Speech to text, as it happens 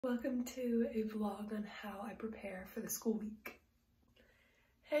Welcome to a vlog on how I prepare for the school week.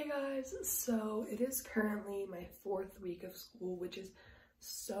 Hey guys, so it is currently my 4th week of school, which is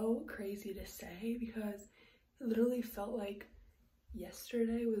so crazy to say because it literally felt like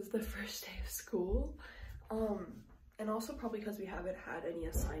yesterday was the first day of school. And also probably because we haven't had any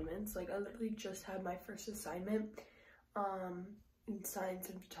assignments. Like I literally just had my first assignment in science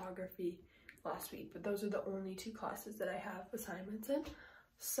and photography last week, but those are the only 2 classes that I have assignments in.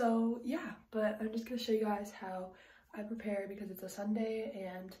 So yeah, but I'm just gonna show you guys how I prepare because it's a Sunday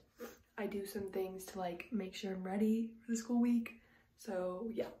and I do some things to like make sure I'm ready for the school week. So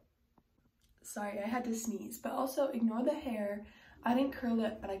yeah, sorry I had to sneeze, but also ignore the hair. I didn't curl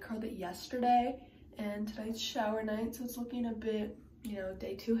it, but I curled it yesterday and tonight's shower night, so it's looking a bit, you know,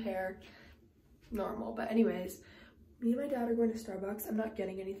 day 2 hair, normal. But anyways, me and my dad are going to Starbucks. I'm not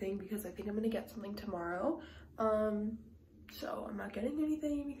getting anything because I think I'm gonna get something tomorrow. So I'm not getting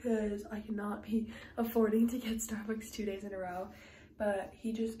anything because I cannot be affording to get Starbucks 2 days in a row. But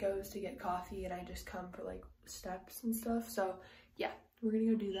he just goes to get coffee and I just come for like steps and stuff. So yeah, we're gonna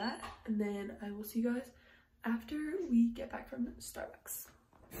go do that. And then I will see you guys after we get back from Starbucks.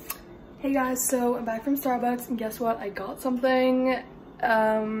 Hey guys, so I'm back from Starbucks and guess what? I got something. But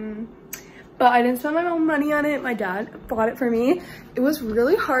I didn't spend my own money on it. My dad bought it for me. It was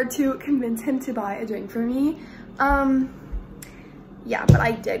really hard to convince him to buy a drink for me. Yeah, but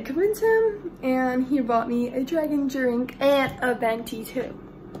I did convince him and he bought me a dragon drink and a venti too.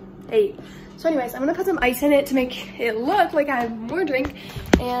 Hey. So anyways, I'm gonna put some ice in it to make it look like I have more drink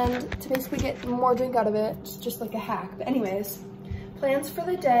and to basically get more drink out of it. It's just like a hack. But anyways, plans for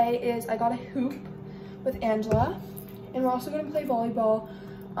the day is I got a hoop with Angela and we're also gonna play volleyball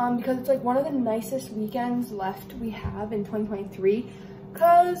because it's like one of the nicest weekends left we have in 2023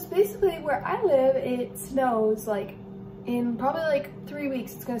 because basically where I live, it snows like in probably like 3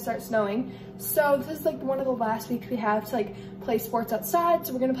 weeks. It's gonna start snowing, so this is like one of the last weeks we have to like play sports outside.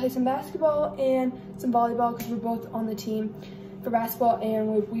 So we're gonna play some basketball and some volleyball because we're both on the team for basketball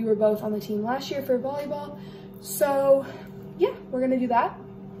and we were both on the team last year for volleyball. So yeah, we're gonna do that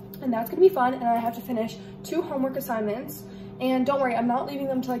and that's gonna be fun. And I have to finish 2 homework assignments, and don't worry, I'm not leaving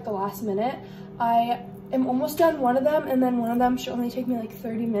them to like the last minute. I am almost done one of them, and then one of them should only take me like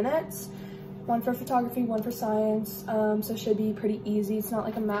 30 minutes. One for photography, one for science, so it should be pretty easy. It's not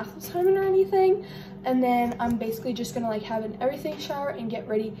like a math assignment or anything. And then I'm basically just gonna like have an everything shower and get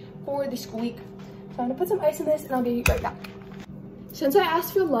ready for the school week. So I'm gonna put some ice in this and I'll be right back. Since I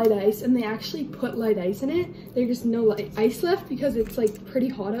asked for light ice and they actually put light ice in it, there's just no light ice left because it's like pretty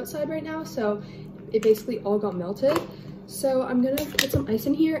hot outside right now, so it basically all got melted. So I'm gonna put some ice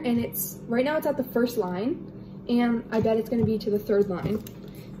in here, and it's right now it's at the 1st line and I bet it's gonna be to the 3rd line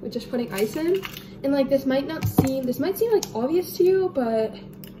with just putting ice in. And like this might seem like obvious to you, but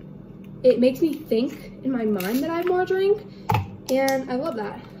it makes me think in my mind that I have more drink and I love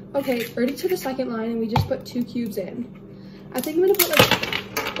that. Okay, already to the 2nd line and we just put 2 cubes in. I think I'm gonna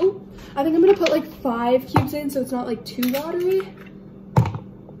put like 5 cubes in so it's not like too watery.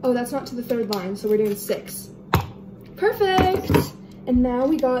 Oh, that's not to the 3rd line, so we're doing 6. Perfect. And now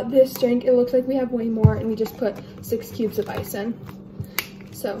we got this drink. It looks like we have way more and we just put 6 cubes of ice in.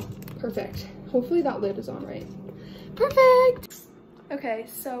 So perfect. Hopefully that lid is on right. Perfect. Okay,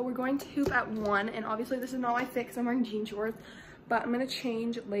 so we're going to hoop at 1, and obviously this is not my fit because I'm wearing jean shorts, but I'm gonna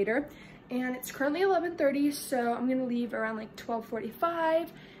change later. And it's currently 11:30, so I'm gonna leave around like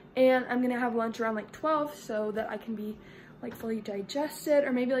 12:45, and I'm gonna have lunch around like 12 so that I can be like fully digested,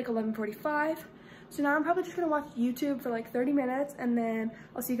 or maybe like 11:45. So now I'm probably just gonna watch YouTube for like 30 minutes and then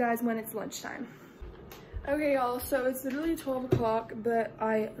I'll see you guys when it's lunchtime. Okay y'all, so it's literally 12 o'clock, but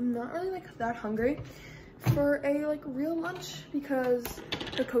I am not really like that hungry for a like real lunch because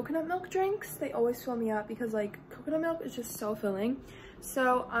the coconut milk drinks, they always fill me up because like coconut milk is just so filling.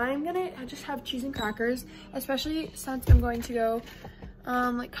 So I'm gonna just have cheese and crackers, especially since I'm going to go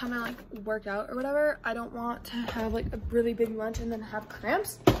like kind of like work out or whatever. I don't want to have like a really big lunch and then have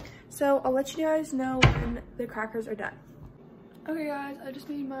cramps. So I'll let you guys know when the crackers are done. Okay guys, I just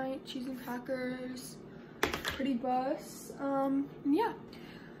made my cheese and crackers. Pretty bus. Yeah,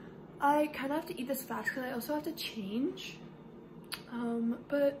 I kind of have to eat this fast because I also have to change,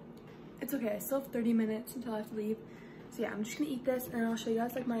 but it's okay. I still have 30 minutes until I have to leave. So yeah, I'm just gonna eat this and I'll show you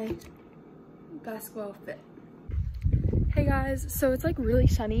guys like my basketball fit. Hey guys, so it's like really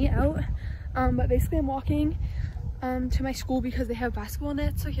sunny out, but basically I'm walking to my school because they have basketball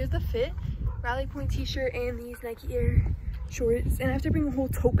nets. So here's the fit: Rally Point t-shirt and these Nike Air shorts, and I have to bring a whole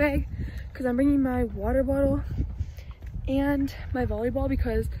tote bag because I'm bringing my water bottle and my volleyball,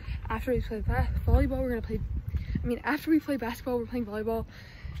 because after we play volleyball we're gonna play, after we play basketball we're playing volleyball,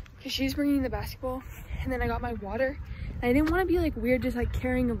 because she's bringing the basketball, and then I got my water. And I didn't want to be like weird just like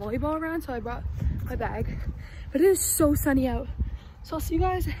carrying a volleyball around, so I brought my bag. But it is so sunny out, so I'll see you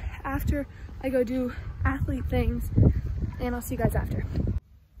guys after I go do athlete things, and I'll see you guys after.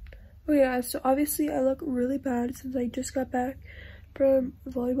 Okay guys, so obviously I look really bad since I just got back from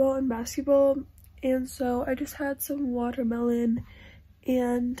volleyball and basketball, and so I just had some watermelon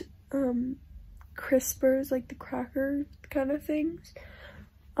and crispers, like the cracker kind of things,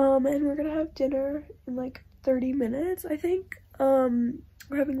 and we're gonna have dinner in like 30 minutes, I think.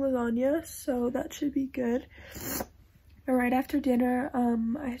 We're having lasagna, so that should be good. But right after dinner,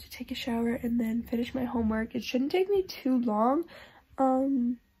 I have to take a shower and then finish my homework. It shouldn't take me too long.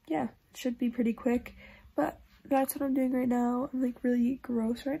 Yeah, it should be pretty quick, but that's what I'm doing right now. I'm like really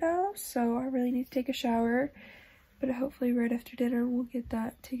gross right now, so I really need to take a shower, but hopefully right after dinner we'll get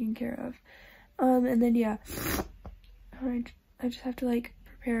that taken care of. And then yeah, I just have to like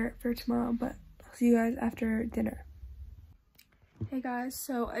prepare for tomorrow, but I'll see you guys after dinner. Hey guys,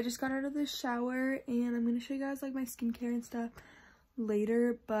 so I just got out of the shower and I'm gonna show you guys like my skincare and stuff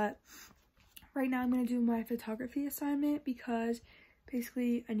later, but right now I'm gonna do my photography assignment because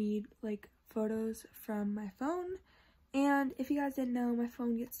basically I need like photos from my phone, and if you guys didn't know, my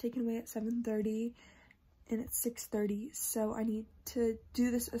phone gets taken away at 7:30 and it's 6:30, so I need to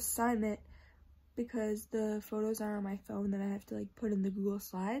do this assignment because the photos are on my phone that I have to like put in the Google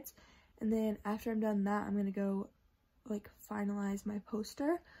Slides, and then after I'm done that, I'm gonna go like finalize my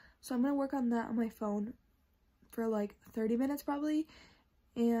poster. So I'm gonna work on that on my phone for like 30 minutes probably,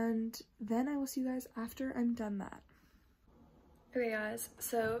 and then I will see you guys after I'm done that. Okay guys,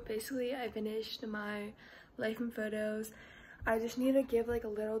 so basically I finished my life and photos. I just need to give like a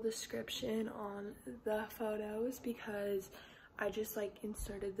little description on the photos because I just like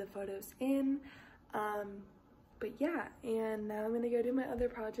inserted the photos in. But yeah, and now I'm gonna go do my other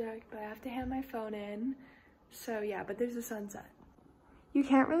project, but I have to hand my phone in. So yeah, but there's a sunset. You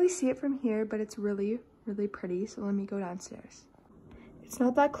can't really see it from here, but it's really, really pretty. So let me go downstairs. It's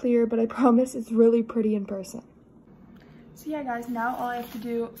not that clear, but I promise it's really pretty in person. So yeah guys, now all I have to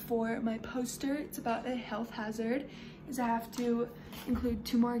do for my poster, it's about a health hazard, is I have to include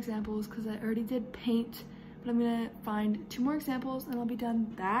 2 more examples because I already did paint, but I'm gonna find 2 more examples and I'll be done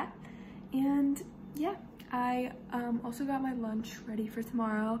with that. And yeah, I also got my lunch ready for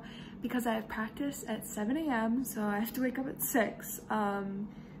tomorrow because I have practice at 7 a.m. so I have to wake up at 6. So I'm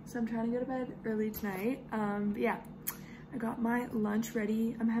trying to go to bed early tonight. But yeah, I got my lunch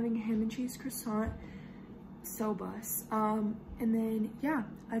ready. I'm having a ham and cheese croissant. So bus. And then yeah,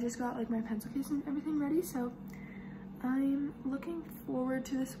 I just got like my pencil case and everything ready, so I'm looking forward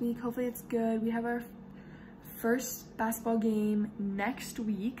to this week. Hopefully it's good. We have our first basketball game next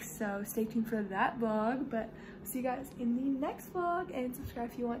week, so stay tuned for that vlog. But see you guys in the next vlog, and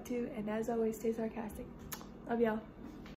subscribe if you want to, and as always, stay sarcastic. Love y'all.